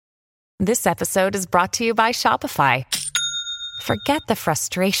This episode is brought to you by Shopify. Forget the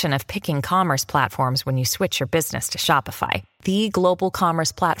frustration of picking commerce platforms when you switch your business to Shopify, the global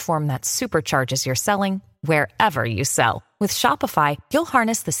commerce platform that supercharges your selling wherever you sell. With Shopify, you'll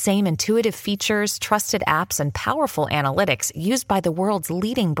harness the same intuitive features, trusted apps, and powerful analytics used by the world's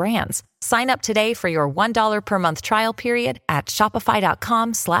leading brands. Sign up today for your $1 per month trial period at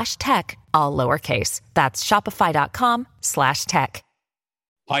shopify.com/tech, all lowercase. That's shopify.com/tech.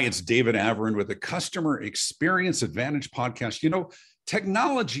 Hi, it's David Averin with the Customer Experience Advantage podcast. You know,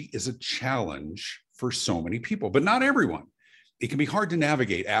 technology is a challenge for so many people, but not everyone. It can be hard to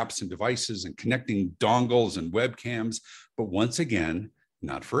navigate apps and devices and connecting dongles and webcams, but once again,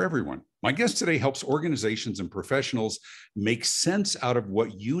 not for everyone. My guest today helps organizations and professionals make sense out of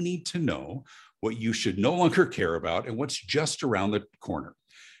what you need to know, what you should no longer care about, and what's just around the corner.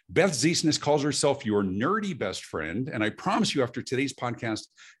 Beth Ziesenis calls herself your nerdy best friend, and I promise you after today's podcast,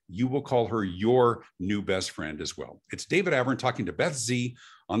 you will call her your new best friend as well. It's David Averin talking to Beth Z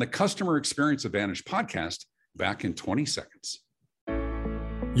on the Customer Experience Advantage podcast, back in 20 seconds.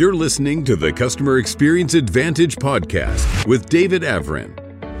 You're listening to the Customer Experience Advantage podcast with David Averin,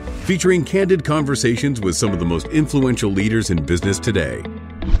 featuring candid conversations with some of the most influential leaders in business today.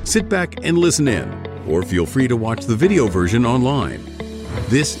 Sit back and listen in, or feel free to watch the video version online.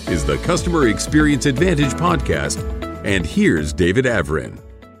 This is the Customer Experience Advantage podcast, and here's David Averin.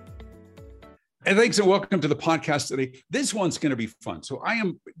 And thanks and welcome to the podcast today. This one's going to be fun. So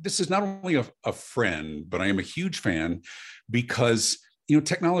this is not only a friend, but I am a huge fan because, you know,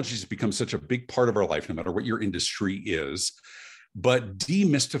 technology has become such a big part of our life, no matter what your industry is, but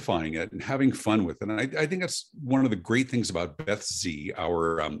demystifying it and having fun with it. And I think that's one of the great things about Beth Z,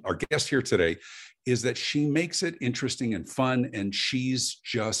 our guest here today, is that she makes it interesting and fun, and she's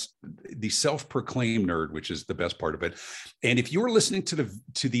just the self-proclaimed nerd, which is the best part of it. And if you're listening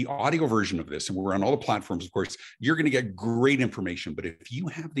to the audio version of this, and we're on all the platforms, of course, you're going to get great information. But if you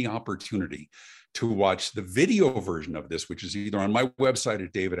have the opportunity to watch the video version of this, which is either on my website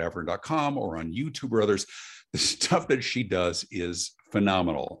at davidaverin.com or on YouTube or others, the stuff that she does is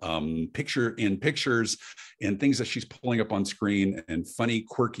phenomenal. Pictures and things that she's pulling up on screen and funny,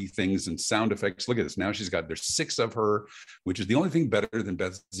 quirky things and sound effects. Look at this. Now there's 6 of her, which is the only thing better than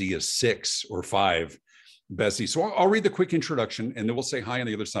Beth Z is 6 or 5 Beth Z. So I'll read the quick introduction and then we'll say hi on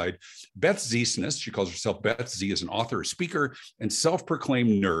the other side. Beth Ziesenis, she calls herself Beth Z, is an author, speaker, and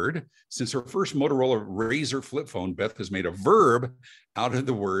self-proclaimed nerd. Since her first Motorola Razr flip phone, Beth has made a verb out of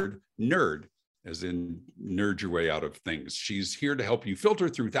the word nerd, as in nerd your way out of things. She's here to help you filter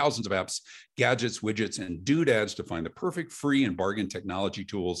through thousands of apps, gadgets, widgets, and doodads to find the perfect free and bargain technology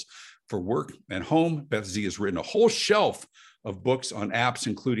tools for work and home. Beth Z has written a whole shelf of books on apps,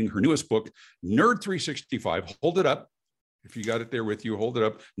 including her newest book, Nerd 365. Hold it up. If you got it there with you, hold it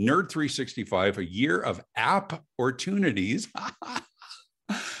up. Nerd 365, a year of app opportunities.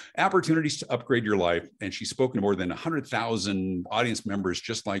 Opportunities to upgrade your life. And she's spoken to more than 100,000 audience members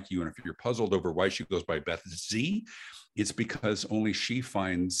just like you. And if you're puzzled over why she goes by Beth Z, it's because only she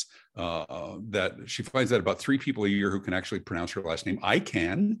finds that about 3 people a year who can actually pronounce her last name. I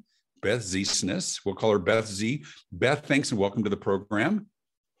can. Beth Ziesenis. We'll call her Beth Z. Beth, thanks and welcome to the program.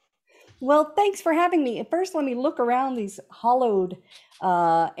 Well, thanks for having me. First, let me look around these hollowed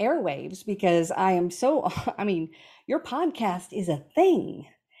airwaves because your podcast is a thing.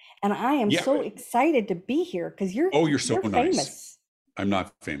 And I am so excited to be here because you're so nice. Famous. I'm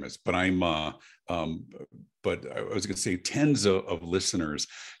not famous, but but I was going to say tens of listeners.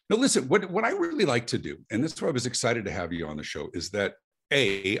 Now, listen, what I really like to do, and that's why I was excited to have you on the show, is that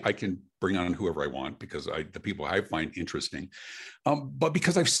I can bring on whoever I want because the people I find interesting, but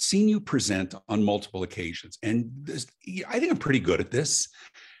because I've seen you present on multiple occasions, and I think I'm pretty good at this.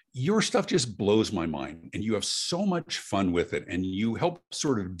 Your stuff just blows my mind and you have so much fun with it and you help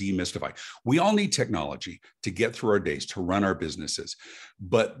sort of demystify. We all need technology to get through our days, to run our businesses,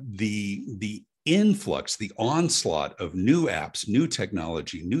 but the influx, the onslaught of new apps, new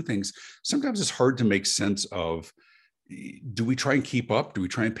technology, new things, sometimes it's hard to make sense of. Do we try and keep up? Do we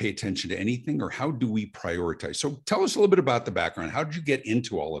try and pay attention to anything, or how do we prioritize? So tell us a little bit about the background. How did you get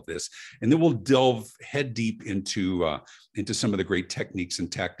into all of this? And then we'll delve head deep into some of the great techniques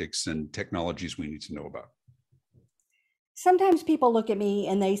and tactics and technologies we need to know about. Sometimes people look at me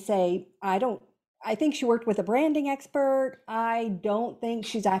and they say, I think she worked with a branding expert. I don't think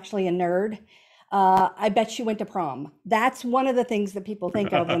she's actually a nerd. I bet she went to prom. That's one of the things that people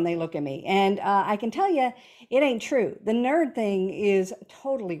think of when they look at me. And I can tell you, it ain't true. The nerd thing is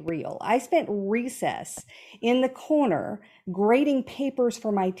totally real. I spent recess in the corner grading papers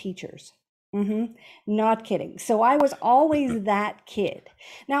for my teachers. Not kidding. So I was always that kid.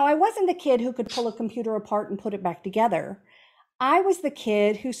 Now, I wasn't the kid who could pull a computer apart and put it back together. I was the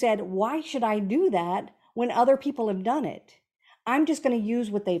kid who said, why should I do that when other people have done it? I'm just going to use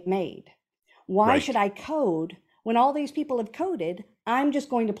what they've made. Why Right. should I code when all these people have coded? I'm just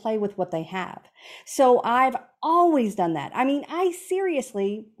going to play with what they have. So I've always done that. I mean, I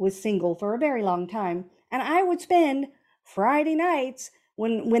seriously was single for a very long time, and I would spend Friday nights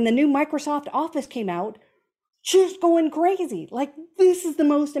when the new Microsoft Office came out just going crazy. Like, this is the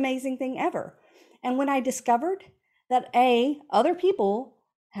most amazing thing ever. And when I discovered that A, other people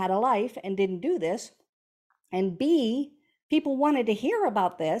had a life and didn't do this, and B, people wanted to hear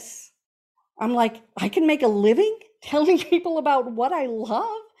about this, I'm like, I can make a living telling people about what I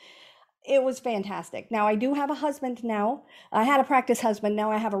love. It was fantastic. Now, I do have a husband now. I had a practice husband.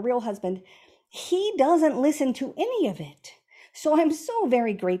 Now I have a real husband. He doesn't listen to any of it. So I'm so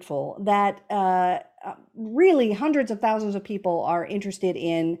very grateful that really hundreds of thousands of people are interested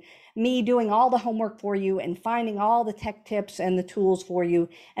in me doing all the homework for you and finding all the tech tips and the tools for you,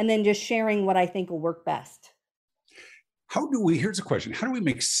 and then just sharing what I think will work best. Here's a question. How do we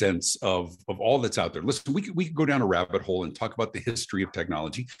make sense of all that's out there? Listen, we could go down a rabbit hole and talk about the history of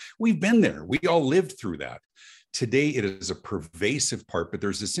technology. We've been there. We all lived through that. Today, it is a pervasive part, but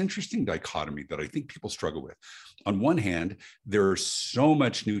there's this interesting dichotomy that I think people struggle with. On one hand, there's so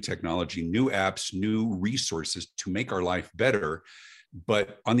much new technology, new apps, new resources to make our life better.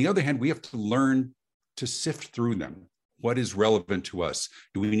 But on the other hand, we have to learn to sift through them. What is relevant to us?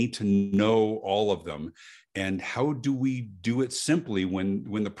 Do we need to know all of them? And how do we do it simply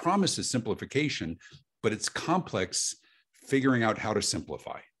when the promise is simplification, but it's complex figuring out how to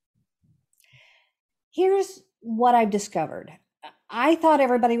simplify? Here's what I've discovered. I thought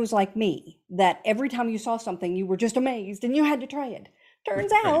everybody was like me, that every time you saw something, you were just amazed and you had to try it.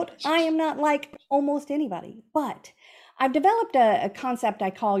 Turns out I am not like almost anybody, but I've developed a concept I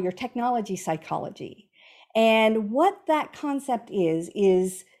call your technology psychology. And what that concept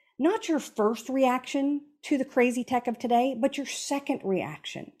is not your first reaction to the crazy tech of today, but your second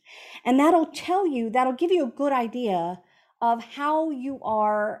reaction. And that'll give you a good idea of how you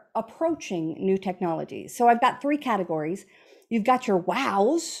are approaching new technologies. So I've got 3 categories. You've got your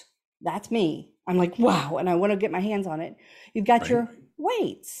wows. That's me. I'm like, wow, and I want to get my hands on it. You've got your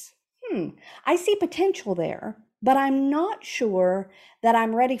waits. I see potential there, but I'm not sure that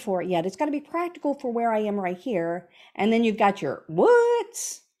I'm ready for it yet. It's got to be practical for where I am right here. And then you've got your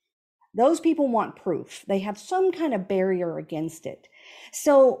whats. Those people want proof. They have some kind of barrier against it.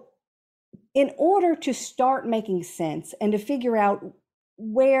 So in order to start making sense and to figure out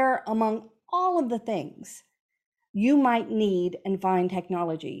where among all of the things you might need and find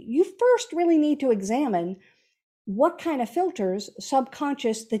technology, you first really need to examine what kind of filters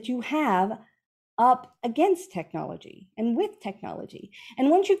subconscious that you have up against technology and with technology. And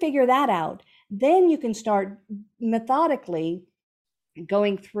once you figure that out, then you can start methodically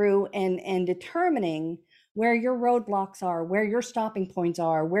going through and determining where your roadblocks are, where your stopping points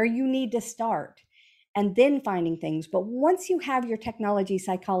are, where you need to start, and then finding things. But once you have your technology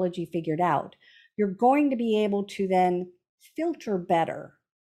psychology figured out, you're going to be able to then filter better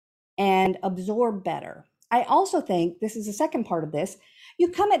and absorb better. I also think, this is the second part of this, you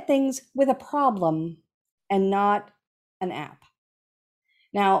come at things with a problem and not an app.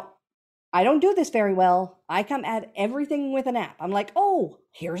 Now, I don't do this very well. I come at everything with an app. I'm like, oh,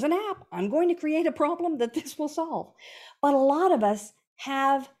 here's an app. I'm going to create a problem that this will solve. But a lot of us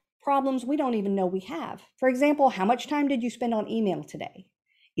have problems we don't even know we have. For example, how much time did you spend on email today?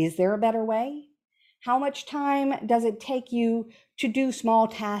 Is there a better way? How much time does it take you to do small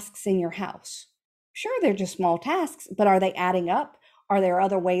tasks in your house? Sure, they're just small tasks, but are they adding up? Are there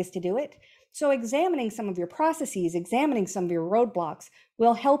other ways to do it? So examining some of your processes, examining some of your roadblocks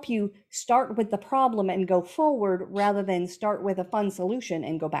will help you start with the problem and go forward rather than start with a fun solution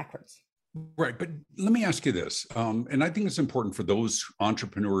and go backwards. Right. But let me ask you this. And I think it's important for those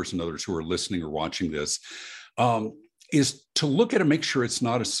entrepreneurs and others who are listening or watching this, is to look at it, make sure it's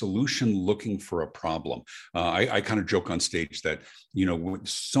not a solution looking for a problem. I kind of joke on stage that,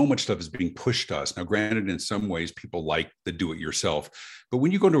 so much stuff is being pushed to us. Now, granted, in some ways, people like the do-it-yourself. But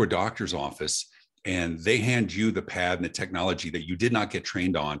when you go to a doctor's office and they hand you the pad and the technology that you did not get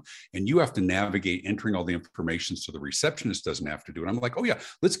trained on, and you have to navigate entering all the information so the receptionist doesn't have to do it, I'm like, oh yeah,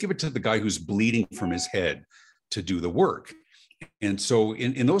 let's give it to the guy who's bleeding from his head to do the work. And so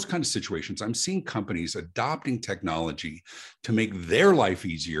in those kind of situations, I'm seeing companies adopting technology to make their life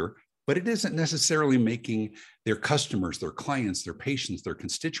easier, but it isn't necessarily making their customers, their clients, their patients, their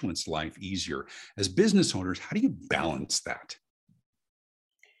constituents' life easier. As business owners, how do you balance that?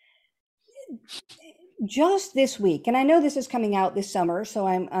 just this week, and I know this is coming out this summer, so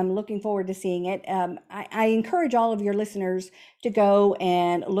I'm looking forward to seeing it. I encourage all of your listeners to go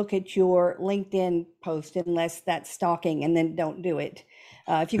and look at your LinkedIn post, unless that's stalking, and then don't do it.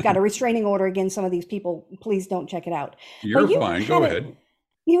 If you've got a restraining order against some of these people, please don't check it out. You're fine. Go ahead.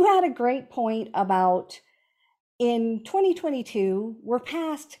 You had a great point about in 2022, we're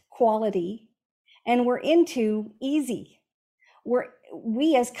past quality and we're into easy.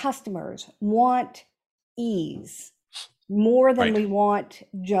 We as customers want ease more than we want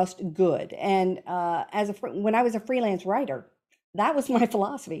just good. And when I was a freelance writer, that was my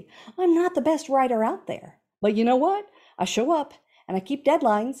philosophy. I'm not the best writer out there, but you know what? I show up and I keep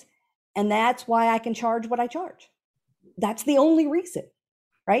deadlines, and that's why I can charge what I charge. That's the only reason,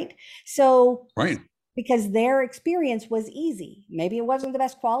 right? So, because their experience was easy. Maybe it wasn't the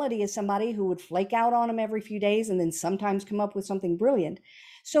best quality as somebody who would flake out on them every few days and then sometimes come up with something brilliant.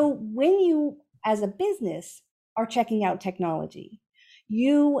 So when you, as a business, are checking out technology,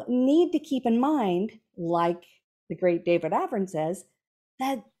 you need to keep in mind, like the great David Avron says,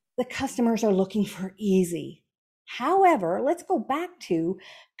 that the customers are looking for easy. However, let's go back to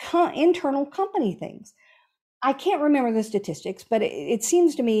internal company things. I can't remember the statistics, but it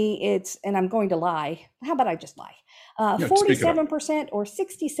seems to me and I'm going to lie. How about I just lie? 47% or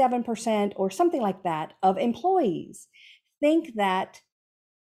 67% or something like that of employees think that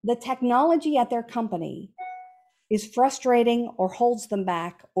the technology at their company is frustrating or holds them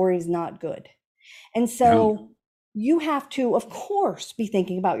back or is not good. And so you have to, of course, be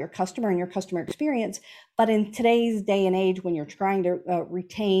thinking about your customer and your customer experience. But in today's day and age, when you're trying to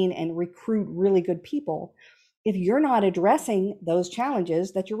retain and recruit really good people, if you're not addressing those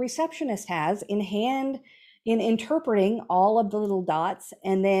challenges that your receptionist has in interpreting all of the little dots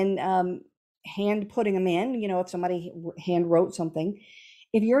and then hand putting them in, if somebody hand wrote something,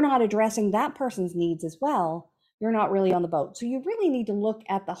 if you're not addressing that person's needs as well, you're not really on the boat. So you really need to look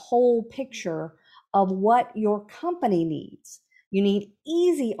at the whole picture of what your company needs. You need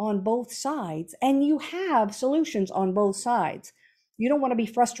easy on both sides, and you have solutions on both sides. You don't want to be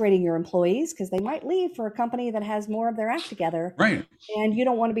frustrating your employees because they might leave for a company that has more of their act together. Right. And you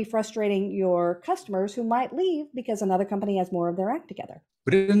don't want to be frustrating your customers who might leave because another company has more of their act together.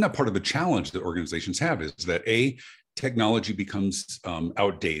 But isn't that part of the challenge that organizations have, is that A, technology becomes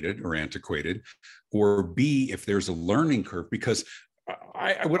outdated or antiquated, or B, if there's a learning curve, because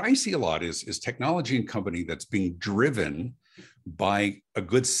what I see a lot is technology and company that's being driven by a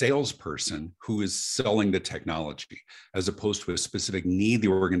good salesperson who is selling the technology, as opposed to a specific need the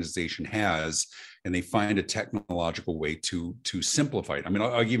organization has, and they find a technological way to simplify it. I mean,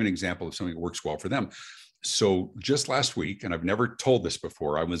 I'll give you an example of something that works well for them. So just last week, and I've never told this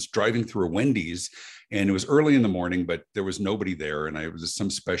before, I was driving through a Wendy's, and it was early in the morning, but there was nobody there. And it was some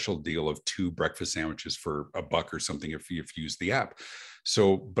special deal of 2 breakfast sandwiches for $1 or something if you use the app.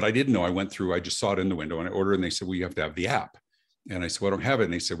 So, but I didn't know. I went through, I just saw it in the window and I ordered, and they said, well, you have to have the app. And I said, well, I don't have it.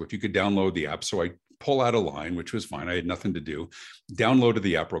 And they said, well, if you could download the app. So I pull out a line, which was fine. I had nothing to do, downloaded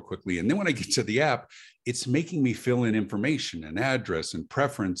the app real quickly. And then when I get to the app, it's making me fill in information and address and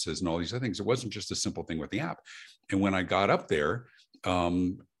preferences and all these other things. It wasn't just a simple thing with the app. And when I got up there,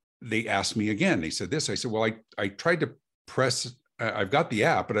 they asked me again. They said this. I said, well, I tried to press, I've got the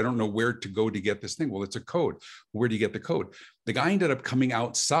app, but I don't know where to go to get this thing. Well, it's a code. Where do you get the code? The guy ended up coming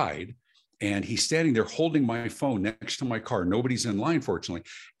outside, and he's standing there holding my phone next to my car. Nobody's in line, fortunately.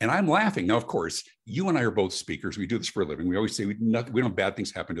 And I'm laughing. Now, of course, you and I are both speakers. We do this for a living. We always say we don't have bad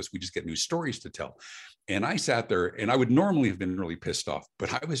things happen to us. We just get new stories to tell. And I sat there, and I would normally have been really pissed off,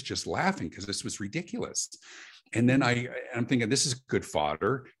 but I was just laughing because this was ridiculous. And then I'm thinking, this is good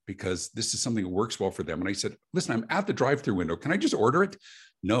fodder because this is something that works well for them. And I said, listen, I'm at the drive-through window. Can I just order it?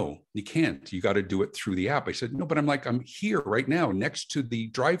 No, you can't. You got to do it through the app. I said, no, but I'm here right now next to the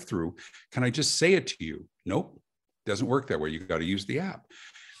drive-through. Can I just say it to you? Nope, doesn't work that way. You got to use the app.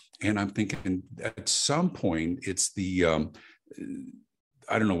 And I'm thinking at some point, it's the,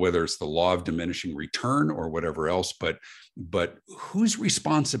 I don't know whether it's the law of diminishing return or whatever else, but whose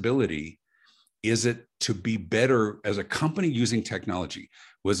responsibility is it to be better as a company using technology?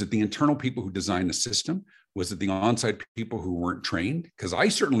 Was it the internal people who designed the system? Was it the on-site people who weren't trained? Because I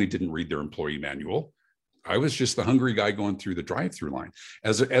certainly didn't read their employee manual. I was just the hungry guy going through the drive-through line.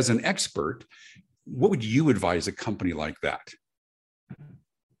 As an expert, what would you advise a company like that?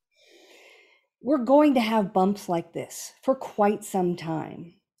 We're going to have bumps like this for quite some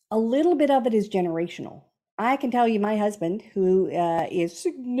time. A little bit of it is generational. I can tell you my husband, who is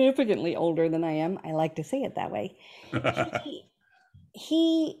significantly older than I am, I like to say it that way,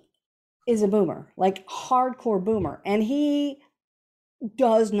 he is a boomer, like hardcore boomer. And he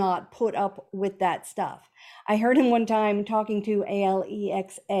does not put up with that stuff. I heard him one time talking to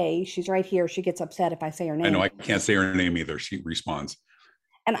Alexa. She's right here. She gets upset if I say her I know name. I can't say her name either. She responds.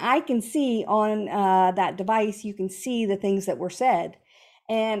 And I can see on that device, you can see the things that were said.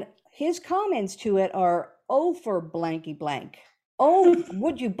 And his comments to it are, oh, for blanky blank. Oh,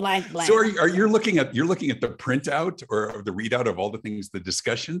 would you blank blank? So are you looking at the printout or the readout of all the things, the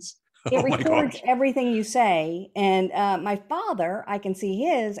discussions? It Oh my records gosh. everything you say. And my father, I can see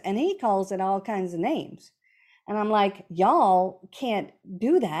his, and he calls it all kinds of names. And I'm like, y'all can't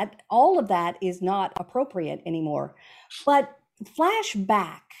do that. All of that is not appropriate anymore. But flash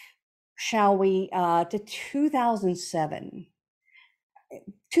back, shall we, to 2007,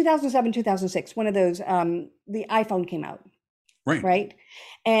 2006, one of those, the iPhone came out, Right. right?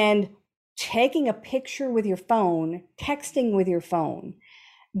 And taking a picture with your phone, texting with your phone,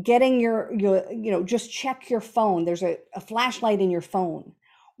 getting your just check your phone. There's a flashlight in your phone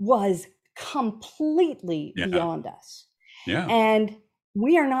was completely beyond us. Yeah. And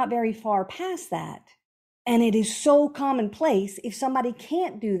we are not very far past that. And it is so commonplace. If somebody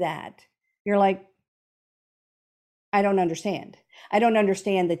can't do that, you're like, I don't understand. I don't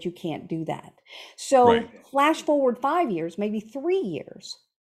understand that you can't do that. So Right. flash forward 5 years, maybe 3 years,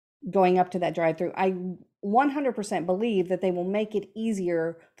 going up to that drive-through, I 100% believe that they will make it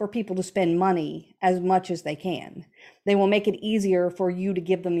easier for people to spend money as much as they can. They will make it easier for you to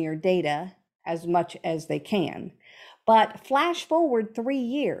give them your data as much as they can. But flash forward 3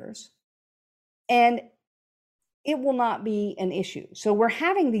 years, and it will not be an issue. So we're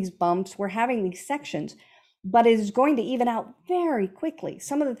having these bumps, we're having these sections, but it is going to even out very quickly.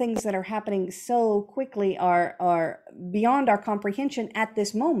 Some of the things that are happening so quickly are beyond our comprehension at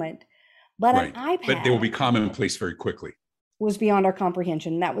this moment. But Right. an iPad, But they will be commonplace very quickly. was beyond our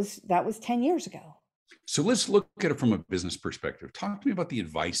comprehension. That was 10 years ago. So let's look at it from a business perspective. Talk to me about the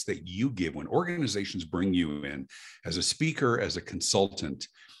advice that you give when organizations bring you in as a speaker, as a consultant.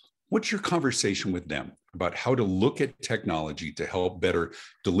 What's your conversation with them about how to look at technology to help better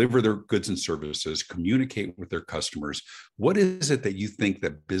deliver their goods and services, communicate with their customers? What is it that you think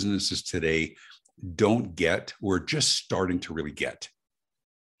that businesses today don't get or are just starting to really get?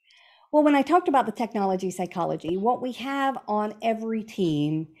 Well, when I talked about the technology psychology, what we have on every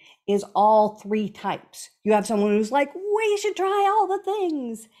team is all three types. You have someone who's like, we should try all the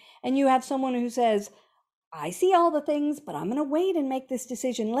things. And you have someone who says, I see all the things, but I'm going to wait and make this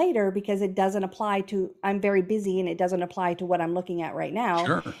decision later because it doesn't apply to, I'm very busy and it doesn't apply to what I'm looking at right now.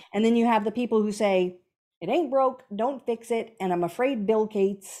 Sure. And then you have the people who say, it ain't broke, don't fix it. And I'm afraid Bill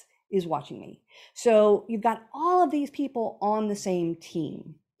Gates is watching me. So you've got all of these people on the same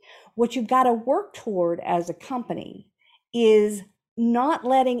team. What you've got to work toward as a company is not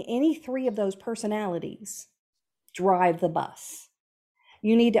letting any three of those personalities drive the bus.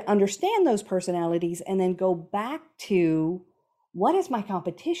 You need to understand those personalities and then go back to, what is my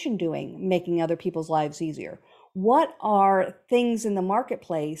competition doing, making other people's lives easier? What are things in the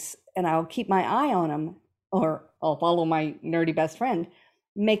marketplace, and I'll keep my eye on them, or I'll follow my nerdy best friend,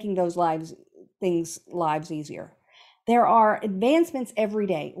 making those lives easier. There are advancements every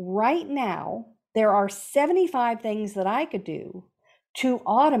day. Right now, there are 75 things that I could do to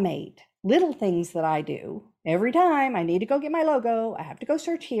automate little things that I do. Every time I need to go get my logo, I have to go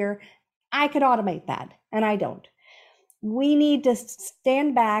search here. I could automate that, and I don't. We need to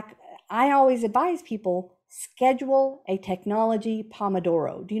stand back. I always advise people, schedule a technology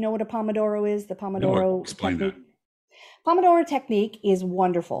Pomodoro. Do you know what a Pomodoro is? The Pomodoro No, explain technique? that. Pomodoro technique is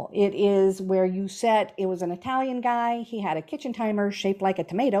wonderful. It is where you set, it was an Italian guy. He had a kitchen timer shaped like a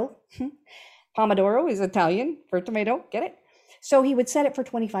tomato. Pomodoro is Italian for tomato, get it? So he would set it for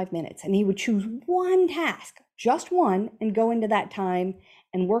 25 minutes and he would choose one task, just one, and go into that time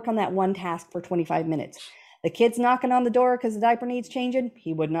and work on that one task for 25 minutes. The kid's knocking on the door because the diaper needs changing.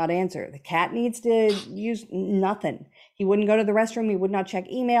 He would not answer. The cat needs to use nothing. He wouldn't go to the restroom. He would not check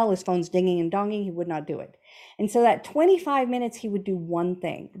email. His phone's dinging and donging. He would not do it. And so that 25 minutes, he would do one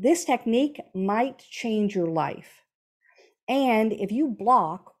thing. This technique might change your life. And if you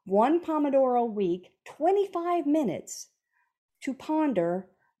block one Pomodoro week, 25 minutes to ponder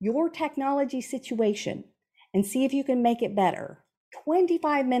your technology situation and see if you can make it better,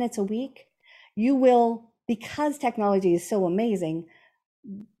 25 minutes a week, you will, because technology is so amazing,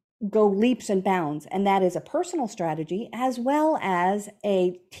 go leaps and bounds. And that is a personal strategy as well as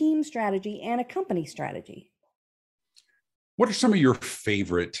a team strategy and a company strategy. What are some of your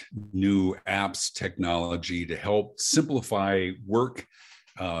favorite new apps, technology to help simplify work,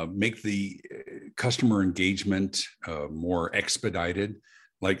 make the customer engagement more expedited?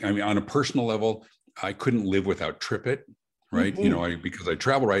 Like, I mean, on a personal level, I couldn't live without TripIt. right? Because I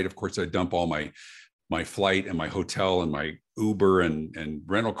travel, right? Of course, I dump all my flight and my hotel and my Uber and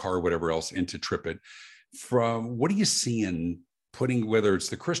rental car, whatever else, into TripIt. From what are you seeing putting, whether it's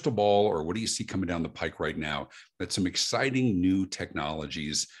the crystal ball or what do you see coming down the pike right now, that's some exciting new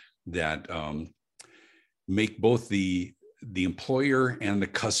technologies that make both the employer and the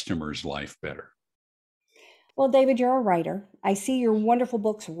customer's life better? Well, David, you're a writer. I see your wonderful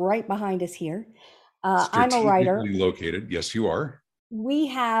books right behind us here. I'm a writer. Strategically located. Yes, you are. We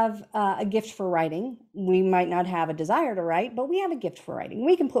have a gift for writing. We might not have a desire to write, but we have a gift for writing.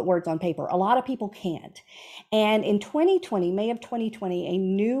 We can put words on paper. A lot of people can't. And in 2020, May of 2020, a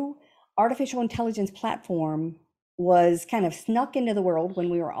new artificial intelligence platform was kind of snuck into the world when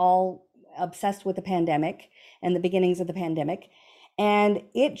we were all obsessed with the pandemic and the beginnings of the pandemic. And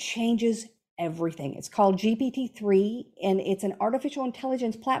it changes everything. It's called GPT-3, and it's an artificial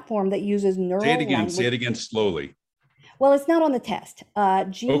intelligence platform that uses neural language. Say it again slowly. Well, it's not on the test.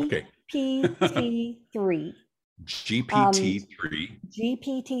 Okay. GPT-3. GPT-3.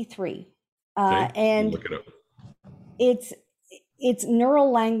 GPT-3. Okay. And look it up. It's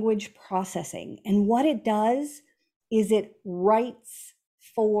neural language processing. And what it does is it writes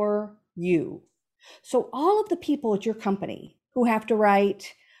for you. So all of the people at your company who have to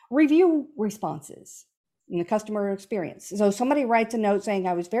write review responses in the customer experience. So somebody writes a note saying,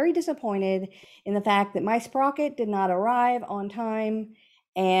 I was very disappointed in the fact that my sprocket did not arrive on time,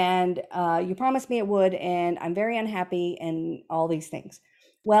 and you promised me it would, and I'm very unhappy, and all these things.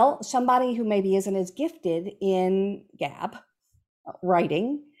 Well, somebody who maybe isn't as gifted in Gab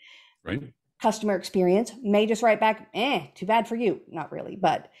writing, right, customer experience, may just write back, too bad for you. Not really,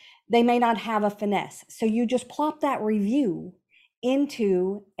 but they may not have a finesse. So you just plop that review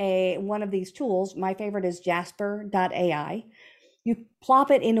into one of these tools. My favorite is jasper.ai. You plop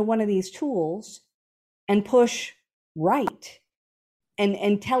it into one of these tools and push write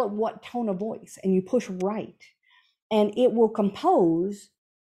and tell it what tone of voice, and you push write, and it will compose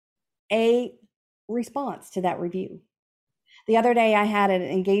a response to that review. The other day I had an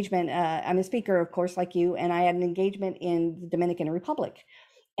engagement. I'm a speaker, of course, like you, and I had an engagement in the Dominican Republic,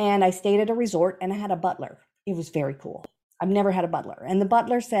 and I stayed at a resort and I had a butler. It was very cool. I've never had a butler. And the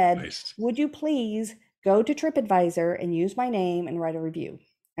butler said, nice. Would you please go to TripAdvisor and use my name and write a review?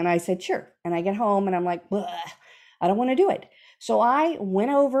 And I said, sure. And I get home and I'm like, I don't want to do it. So I went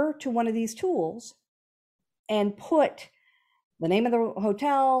over to one of these tools and put the name of the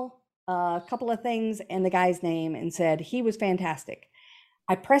hotel, a couple of things, and the guy's name, and said he was fantastic.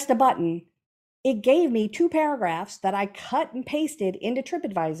 I pressed a button. It gave me 2 paragraphs that I cut and pasted into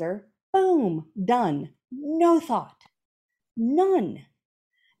TripAdvisor. Boom, done. No thought. None.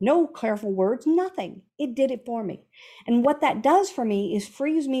 No careful words, nothing. It did it for me. And what that does for me is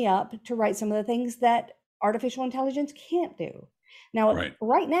frees me up to write some of the things that artificial intelligence can't do. Now,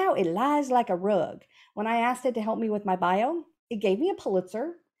 right now, it lies like a rug. When I asked it to help me with my bio, it gave me a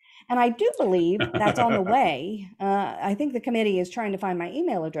Pulitzer. And I do believe that's on the way. I think the committee is trying to find my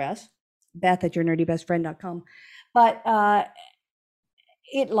email address, beth@yournerdybestfriend.com. But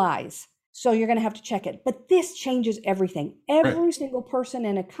it lies. So you're going to have to check it. But this changes everything. Every single person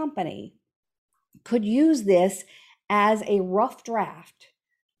in a company could use this as a rough draft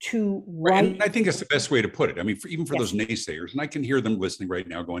to write. And I think that's the best way to put it. I mean, even for those naysayers, and I can hear them listening right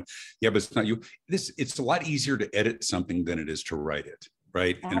now going, yeah, but it's not you. It's a lot easier to edit something than it is to write it.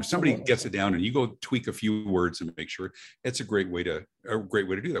 Right. Absolutely. And if somebody gets it down and you go tweak a few words and make sure, it's a great way to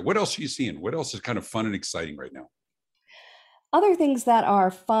do that. What else are you seeing? What else is kind of fun and exciting right now? Other things that are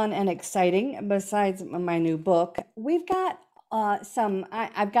fun and exciting besides my new book, we've got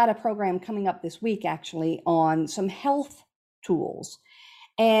I've got a program coming up this week actually on some health tools.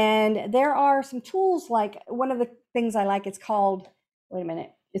 And there are some tools, like one of the things I like, it's called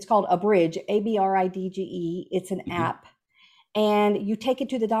Abridge, ABRIDGE. It's an app, and you take it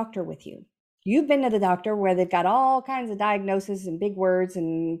to the doctor with you. You've been to the doctor where they've got all kinds of diagnoses and big words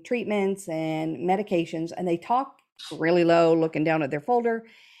and treatments and medications, and they talk really low, looking down at their folder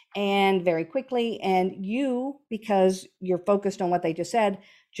and very quickly. And you, because you're focused on what they just said,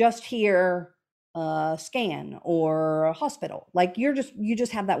 just hear scan or hospital. Like you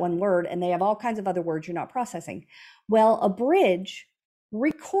just have that one word, and they have all kinds of other words you're not processing. Well, Abridge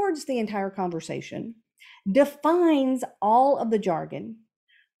records the entire conversation, defines all of the jargon,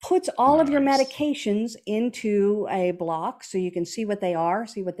 puts all of your medications into a block so you can see what they are,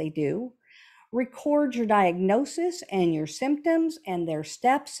 see what they do, records your diagnosis and your symptoms and their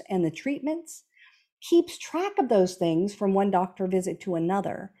steps and the treatments, keeps track of those things from one doctor visit to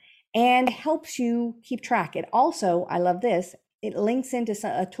another, and helps you keep track. It also, I love this, it links into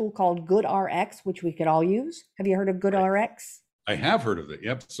a tool called GoodRx, which we could all use. Have you heard of GoodRx? I have heard of it.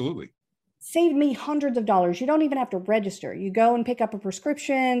 Yeah, absolutely. Saved me hundreds of dollars. You don't even have to register. You go and pick up a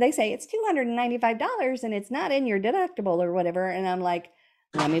prescription. They say it's $295 and it's not in your deductible or whatever. And I'm like,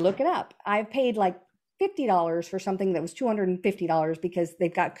 let me look it up. I've paid like $50 for something that was $250 because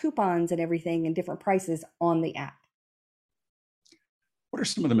they've got coupons and everything and different prices on the app. What are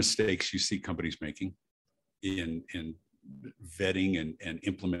some of the mistakes you see companies making in vetting and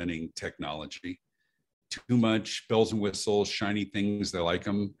implementing technology? Too much bells and whistles, shiny things, they like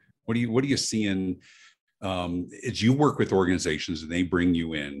them. What do you see in as you work with organizations and they bring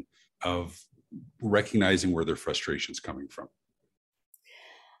you in, of recognizing where their frustration's coming from?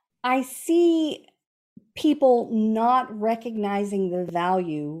 I see people not recognizing the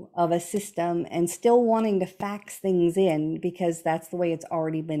value of a system and still wanting to fax things in because that's the way it's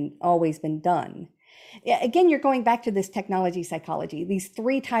always been done. Again, you're going back to this technology psychology, these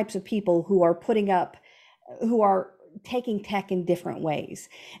three types of people who are taking tech in different ways.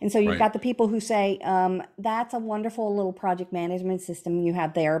 And so you've got the people who say, that's a wonderful little project management system you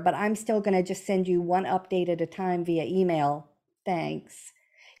have there, but I'm still going to just send you one update at a time via email. Thanks.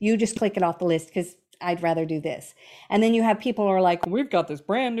 You just click it off the list because I'd rather do this. And then you have people who are like, we've got this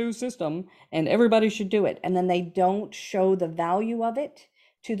brand new system and everybody should do it. And then they don't show the value of it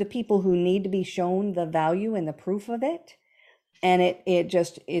to the people who need to be shown the value and the proof of it. And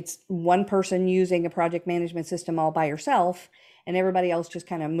it's one person using a project management system all by yourself and everybody else just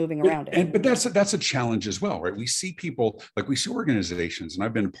kind of moving around it. But that's a challenge as well, right? We see people, like we see organizations, and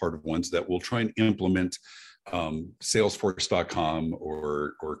I've been a part of ones that will try and implement Salesforce.com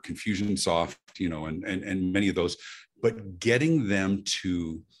or Confusionsoft, and many of those, but getting them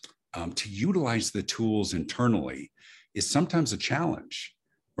to utilize the tools internally is sometimes a challenge.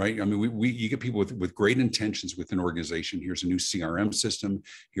 Right. I mean, you get people with great intentions with an organization. Here's a new CRM system.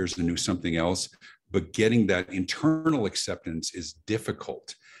 Here's a new something else. But getting that internal acceptance is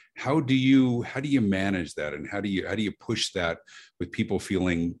difficult. How do you manage that, and how do you push that with people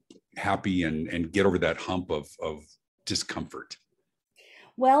feeling happy and get over that hump of discomfort?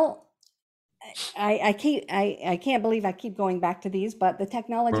 Well, I can't believe I keep going back to these, but the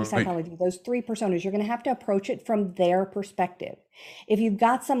technology psychology, those three personas, you're going to have to approach it from their perspective. If you've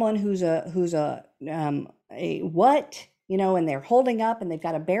got someone who's a what, and they're holding up and they've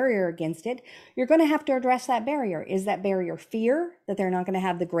got a barrier against it, you're going to have to address that barrier. Is that barrier fear that they're not going to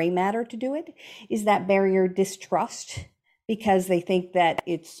have the gray matter to do it? Is that barrier distrust because they think that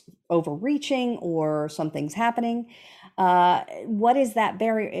it's overreaching or something's happening? What is that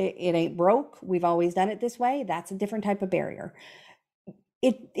barrier? It ain't broke. We've always done it this way. That's a different type of barrier.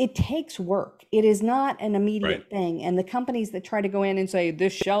 It takes work. It is not an immediate thing. And the companies that try to go in and say,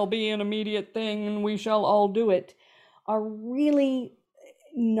 this shall be an immediate thing and we shall all do it, are really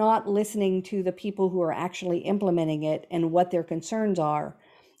not listening to the people who are actually implementing it and what their concerns are.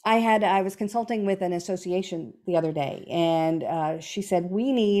 I was consulting with an association the other day, and she said,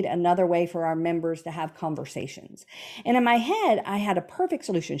 we need another way for our members to have conversations. And in my head, I had a perfect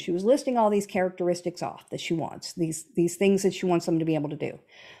solution. She was listing all these characteristics off that she wants, these things that she wants them to be able to do.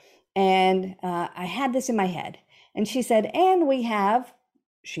 And I had this in my head. And she said, and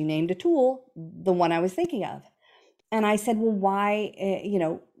she named a tool, the one I was thinking of. And I said, well, why,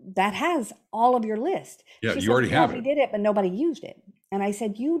 that has all of your list. Yeah, you already have it. We did it, but nobody used it. And I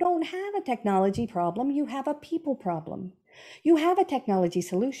said, you don't have a technology problem. You have a people problem. You have a technology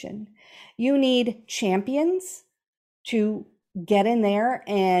solution. You need champions to get in there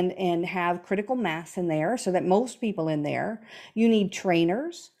and have critical mass in there so that most people in there. You need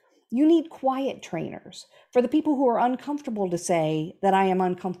trainers. You need quiet trainers for the people who are uncomfortable to say that I am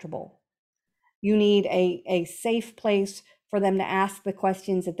uncomfortable. You need a safe place for them to ask the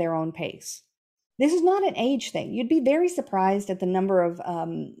questions at their own pace. This is not an age thing. You'd be very surprised at the number of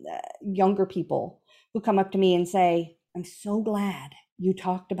younger people who come up to me and say, I'm so glad you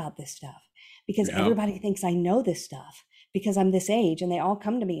talked about this stuff because everybody thinks I know this stuff because I'm this age, and they all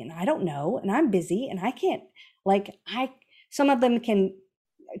come to me and I don't know, and I'm busy and I can't, some of them can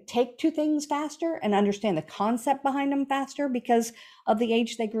take to things faster and understand the concept behind them faster because of the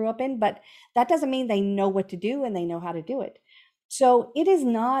age they grew up in, but that doesn't mean they know what to do and they know how to do it. So it is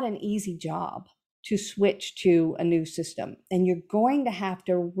not an easy job to switch to a new system. And you're going to have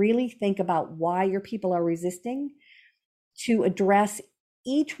to really think about why your people are resisting to address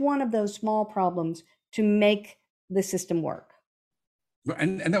each one of those small problems to make the system work.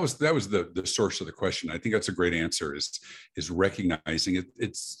 And that was the source of the question. I think that's a great answer, is recognizing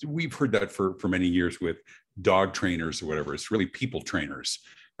it. We've heard that for many years with dog trainers or whatever. It's really people trainers,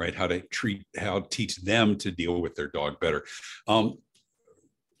 right? How to teach them to deal with their dog better.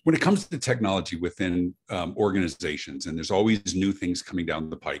 When it comes to technology within organizations, and there's always new things coming down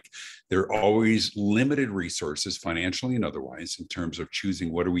the pike, there are always limited resources, financially and otherwise, in terms of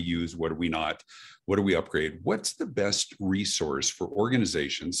choosing what do we use, what do we not, what do we upgrade. What's the best resource for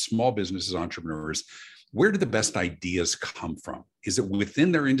organizations, small businesses, entrepreneurs? Where do the best ideas come from? Is it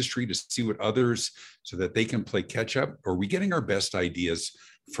within their industry to see what others, so that they can play catch up? Or are we getting our best ideas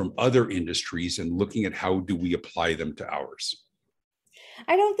from other industries and looking at how do we apply them to ours?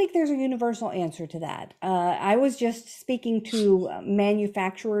 I don't think there's a universal answer to that. I was just speaking to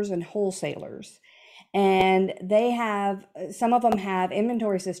manufacturers and wholesalers, and some of them have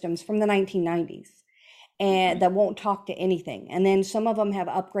inventory systems from the 1990s and that won't talk to anything. And then some of them have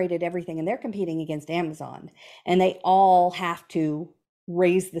upgraded everything, and they're competing against Amazon, and they all have to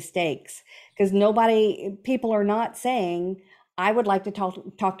raise the stakes because people are not saying, I would like to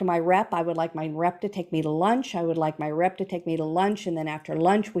talk to my rep. I would like my rep to take me to lunch. I would like my rep to take me to lunch. And then after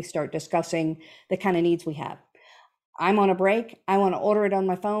lunch, we start discussing the kind of needs we have. I'm on a break. I want to order it on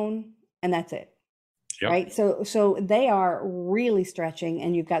my phone, and that's it. Yep. Right. So they are really stretching,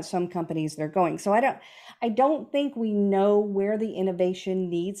 and you've got some companies that are going. So I don't think we know where the innovation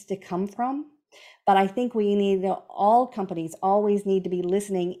needs to come from, but I think all companies always need to be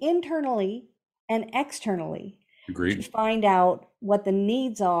listening internally and externally. Agreed. To find out what the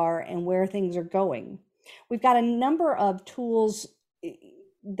needs are and where things are going. We've got a number of tools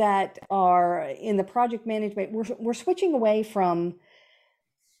that are in the project management. We're switching away from,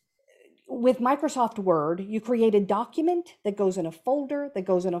 with Microsoft Word, you create a document that goes in a folder, that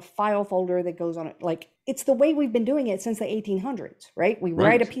goes in a file folder, that goes on it's the way we've been doing it since the 1800s, right? We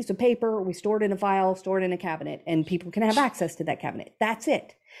write a piece of paper, we store it in a file, store it in a cabinet, and people can have access to that cabinet. That's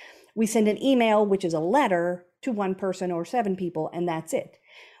it. We send an email, which is a letter, to one person or 7 people, and that's it.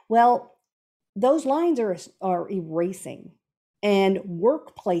 Well, those lines are erasing, and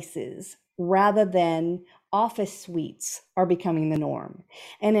workplaces rather than office suites are becoming the norm.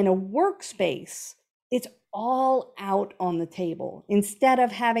 And in a workspace, it's all out on the table. Instead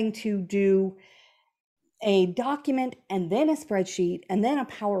of having to do a document and then a spreadsheet and then a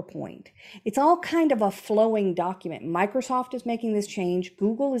PowerPoint, it's all kind of a flowing document. Microsoft is making this change.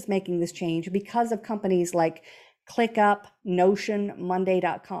 Google is making this change because of companies like ClickUp, Notion,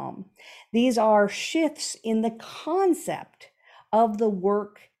 Monday.com. These are shifts in the concept of the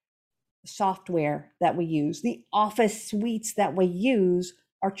work software that we use. The office suites that we use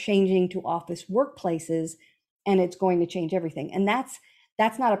are changing to office workplaces, and it's going to change everything. And that's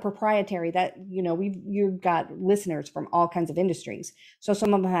not a proprietary, you've got listeners from all kinds of industries. So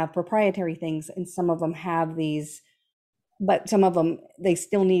some of them have proprietary things, and some of them have these, but some of them, they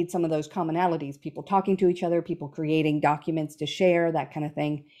still need some of those commonalities, people talking to each other, people creating documents to share, that kind of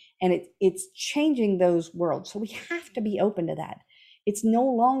thing. And it's changing those worlds. So we have to be open to that. It's no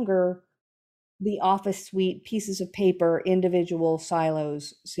longer the office suite, pieces of paper, individual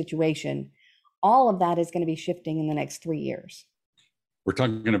silos situation. All of that is going to be shifting in the next 3 years. We're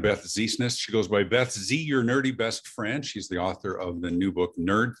talking to Beth Ziesenis. She goes by Beth Z, your nerdy best friend. She's the author of the new book,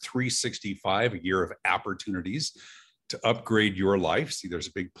 Nerd 365, A Year of Opportunities to Upgrade Your Life. See, there's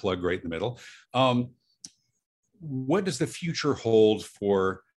a big plug right in the middle. What does the future hold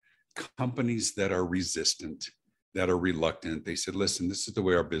for companies that are resistant, that are reluctant? They said, listen, this is the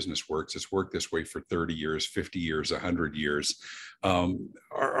way our business works. It's worked this way for 30 years, 50 years, 100 years.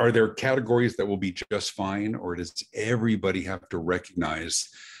 Are there categories that will be just fine, or does everybody have to recognize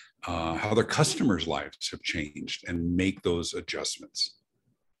how their customers' lives have changed and make those adjustments?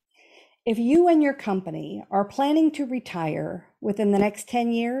 If you and your company are planning to retire within the next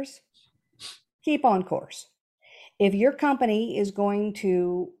 10 years, keep on course. If your company is going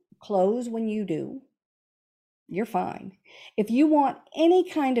to close when you do, you're fine. If you want any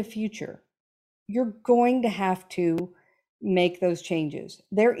kind of future, you're going to have to make those changes.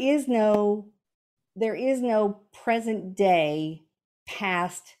 There is no present day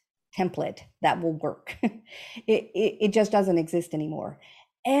past template that will work. It just doesn't exist anymore.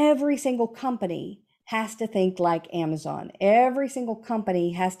 Every single company has to think like Amazon. Every single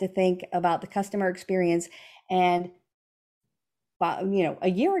company has to think about the customer experience. And a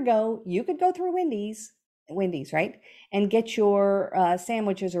year ago, you could go through Wendy's, right? And get your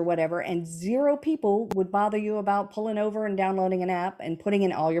sandwiches or whatever, and 0 people would bother you about pulling over and downloading an app and putting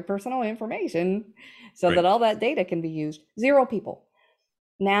in all your personal information so that all that data can be used. 0 people.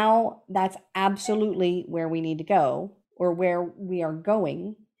 Now that's absolutely where we need to go, or where we are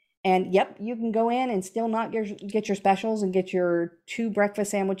going. And yep, you can go in and still not get your specials and get your 2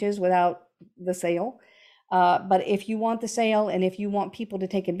 breakfast sandwiches without the sale. But if you want the sale and if you want people to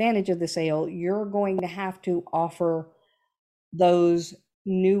take advantage of the sale, you're going to have to offer those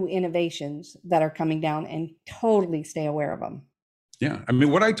new innovations that are coming down and totally stay aware of them. Yeah. I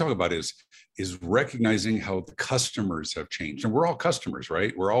mean, what I talk about is recognizing how the customers have changed. And we're all customers,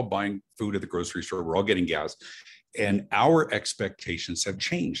 right? We're all buying food at the grocery store. We're all getting gas. And our expectations have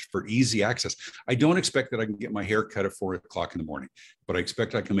changed for easy access. I don't expect that I can get my hair cut at 4 o'clock in the morning, but I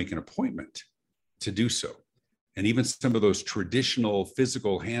expect I can make an appointment to do so. And even some of those traditional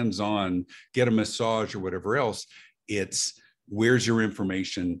physical hands-on, get a massage or whatever else, it's where's your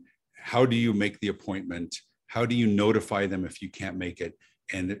information? How do you make the appointment? How do you notify them if you can't make it?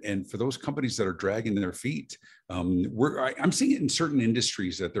 And for those companies that are dragging their feet, I'm seeing it in certain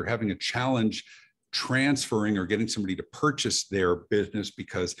industries that they're having a challenge transferring or getting somebody to purchase their business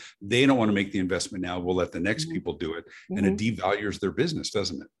because they don't want to make the investment now. We'll let the next people do it. And it devalues their business,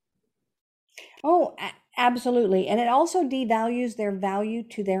 doesn't it? Oh, absolutely. And it also devalues their value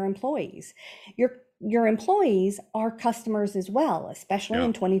to their employees. Your employees are customers as well, especially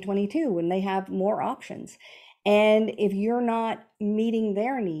in 2022 when they have more options. And if you're not meeting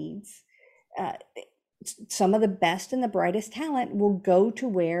their needs, some of the best and the brightest talent will go to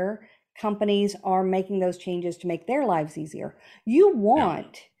where companies are making those changes to make their lives easier. You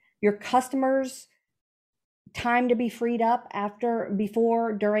want your customers' time to be freed up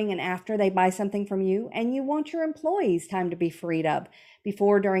before, during, and after they buy something from you. And you want your employees' time to be freed up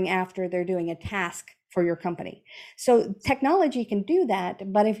before, during, after they're doing a task for your company. So technology can do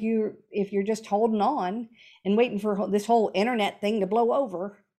that, but if you're just holding on and waiting for this whole internet thing to blow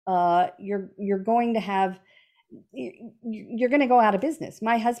over, you're going to go out of business.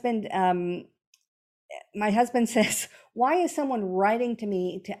 My husband says, why is someone writing to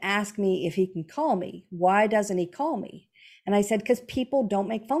me to ask me if he can call me? Why doesn't he call me? And I said, because people don't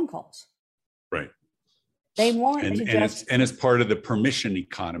make phone calls. Right. They want and, to and just... it's part of the permission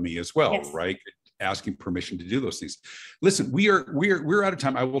economy as well, Yes. right? Asking permission to do those things. Listen, we're out of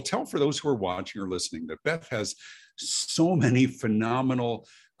time. I will tell for those who are watching or listening that Beth has so many phenomenal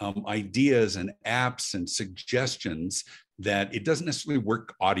ideas and apps and suggestions that it doesn't necessarily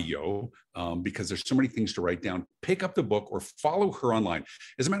work audio because there's so many things to write down. Pick up the book or follow her online.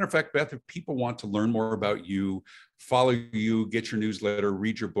 As a matter of fact, Beth, if people want to learn more about you, follow you, get your newsletter,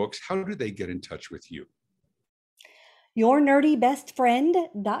 read your books, how do they get in touch with you?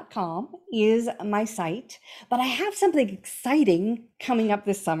 YourNerdyBestFriend.com is my site, but I have something exciting coming up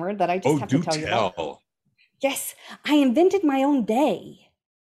this summer that I just have to tell you about. Yes, I invented my own day.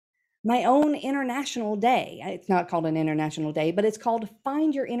 My own international day. It's not called an international day, but it's called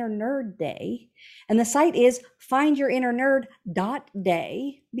Find Your Inner Nerd Day. And the site is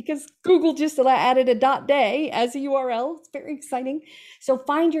findyourinner.day because Google just added a .day as a URL. It's very exciting. So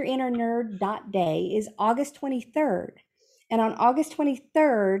findyourinner.day is August 23rd. And on August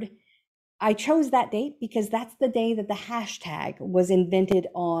 23rd, I chose that date because that's the day that the hashtag was invented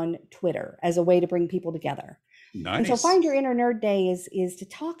on Twitter as a way to bring people together. Nice. And so Find Your Inner Nerd Day is to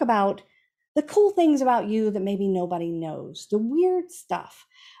talk about the cool things about you that maybe nobody knows, the weird stuff,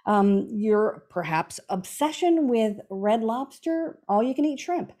 your perhaps obsession with Red Lobster, all you can eat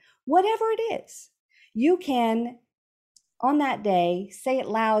shrimp, whatever it is. You can, on that day, say it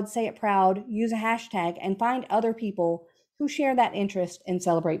loud, say it proud, use a hashtag, and find other people who share that interest and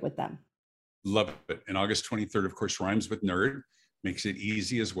celebrate with them. Love it. And August 23rd, of course, rhymes with nerd, makes it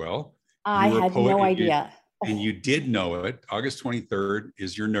easy as well. I had no idea. And you did know it. August 23rd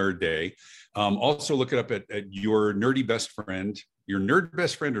is your nerd day. Also look it up at your nerdy best friend, your nerd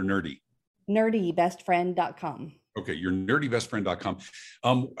best friend or nerdy? Nerdybestfriend.com. Okay, your nerdybestfriend.com.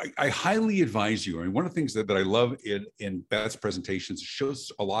 I highly advise you. I mean, one of the things that I love in Beth's presentations, it shows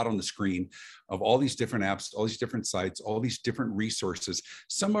a lot on the screen of all these different apps, all these different sites, all these different resources.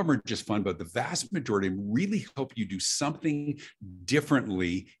 Some of them are just fun, but the vast majority really help you do something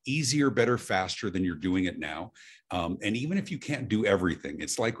differently, easier, better, faster than you're doing it now. And even if you can't do everything,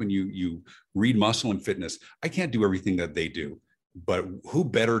 it's like when you read Muscle and Fitness, I can't do everything that they do, but who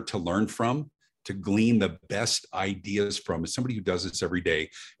better to learn from, to glean the best ideas from, is somebody who does this every day.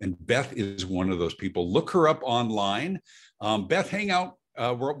 And Beth is one of those people. Look her up online. Beth, hang out.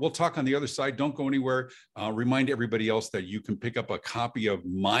 We'll talk on the other side. Don't go anywhere. Remind everybody else that you can pick up a copy of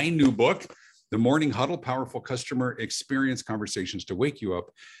my new book, The Morning Huddle, Powerful Customer Experience Conversations to Wake You Up,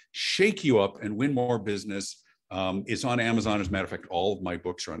 Shake You Up, and Win More Business. It's on Amazon. As a matter of fact, all of my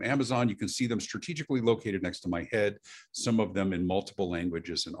books are on Amazon. You can see them strategically located next to my head, some of them in multiple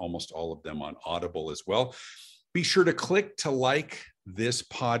languages and almost all of them on Audible as well. Be sure to click to like this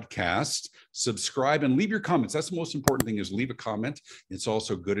podcast, subscribe and leave your comments. That's the most important thing, is leave a comment. It's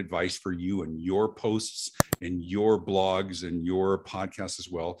also good advice for you and your posts and your blogs and your podcasts as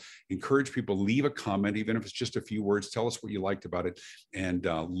well. Encourage people, leave a comment, even if it's just a few words. Tell us what you liked about it, and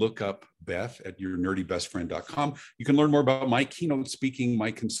look up Beth at yournerdybestfriend.com. You can learn more about my keynote speaking,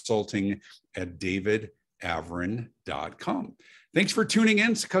 my consulting at davidavrin.com. Thanks for tuning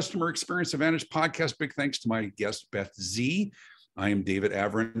in to Customer Experience Advantage Podcast. Big thanks to my guest, Beth Z. I am David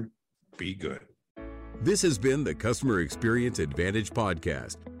Avrin. Be good. This has been the Customer Experience Advantage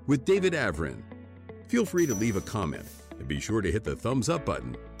Podcast with David Avrin. Feel free to leave a comment and be sure to hit the thumbs up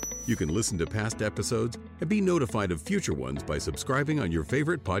button. You can listen to past episodes and be notified of future ones by subscribing on your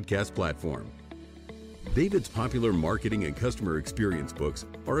favorite podcast platform. David's popular marketing and customer experience books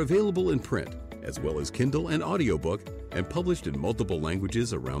are available in print, as well as Kindle and audiobook, and published in multiple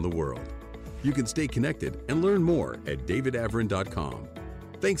languages around the world. You can stay connected and learn more at davidavrin.com.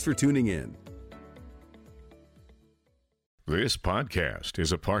 Thanks for tuning in. This podcast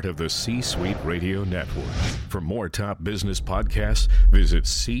is a part of the C-Suite Radio Network. For more top business podcasts, visit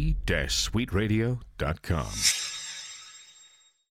c-suiteradio.com.